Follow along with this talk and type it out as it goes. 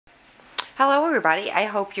Hello everybody, I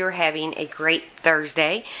hope you're having a great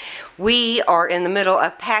Thursday. We are in the middle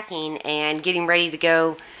of packing and getting ready to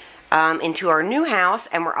go into our new house,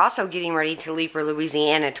 and we're also getting ready to leave for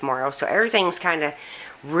Louisiana tomorrow. So everything's kind of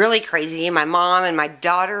really crazy. My mom and my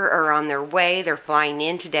daughter are on their way. They're flying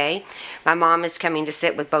in today. My mom is coming to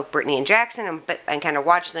sit with both Brittany and Jackson and kind of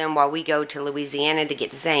watch them while we go to Louisiana to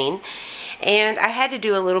get Zane. And I had to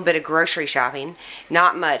do a little bit of grocery shopping.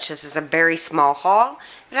 Not much. This is a very small haul,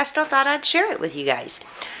 but I still thought I'd share it with you guys.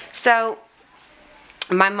 So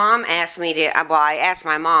my mom asked me to, well, I asked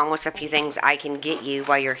my mom what's a few things I can get you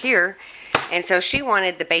while you're here. And so she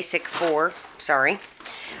wanted the basic four. Sorry.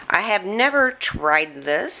 I have never tried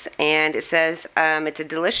this, and it says it's a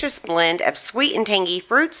delicious blend of sweet and tangy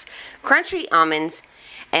fruits, crunchy almonds,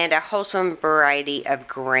 and a wholesome variety of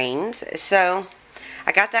grains. So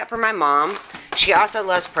I got that for my mom. She also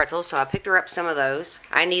loves pretzels, so I picked her up some of those.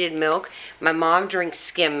 I needed milk. My mom drinks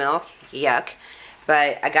skim milk. Yuck.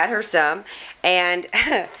 But I got her some. And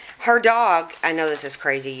her dog, I know this is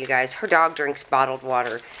crazy, you guys, her dog drinks bottled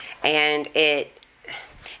water. And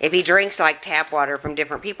if he drinks like tap water from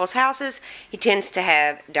different people's houses, he tends to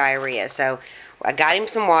have diarrhea. So I got him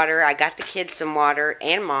some water. I got the kids some water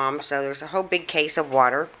and mom. So there's a whole big case of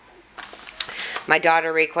water. My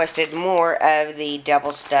daughter requested more of the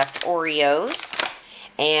double stuffed Oreos.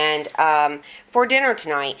 And for dinner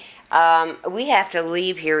tonight, we have to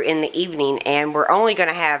leave here in the evening, and we're only going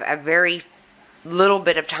to have a very little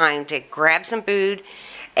bit of time to grab some food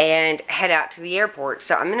and head out to the airport.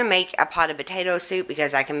 So I'm going to make a pot of potato soup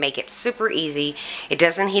because I can make it super easy. It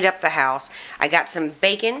doesn't heat up the house. I got some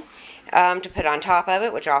bacon to put on top of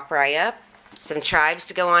it, which I'll fry up. Some chives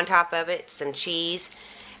to go on top of it. Some cheese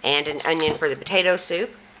and an onion for the potato soup.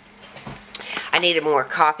 I needed more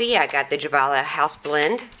coffee. I got the Javala House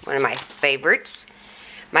Blend, one of my favorites.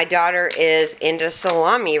 My daughter is into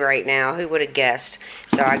salami right now. Who would have guessed?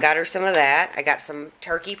 So I got her some of that. I got some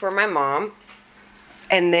turkey for my mom.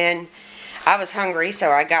 And then I was hungry, so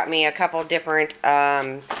I got me a couple different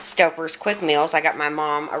Stouffer's quick meals. I got my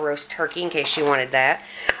mom a roast turkey in case she wanted that.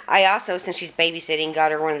 I also, since she's babysitting,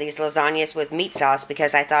 got her one of these lasagnas with meat sauce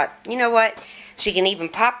because I thought, you know what? She can even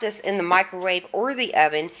pop this in the microwave or the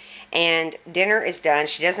oven, and dinner is done.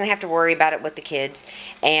 She doesn't have to worry about it with the kids,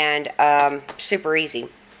 and super easy.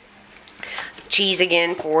 Cheese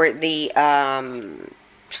again for the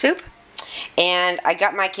soup. And I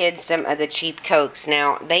got my kids some of the cheap Cokes.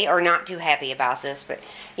 Now, they are not too happy about this, but,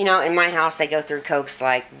 you know, in my house, they go through Cokes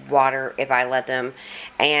like water if I let them.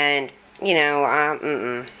 And, you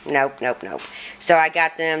know, nope. So I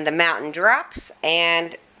got them the Mountain Drops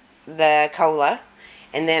and the Cola.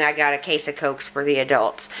 And then I got a case of Cokes for the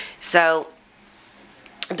adults. So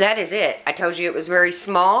that is it. I told you it was very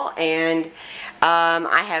small, and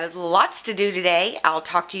I have lots to do today. I'll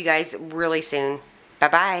talk to you guys really soon.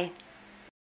 Bye-bye.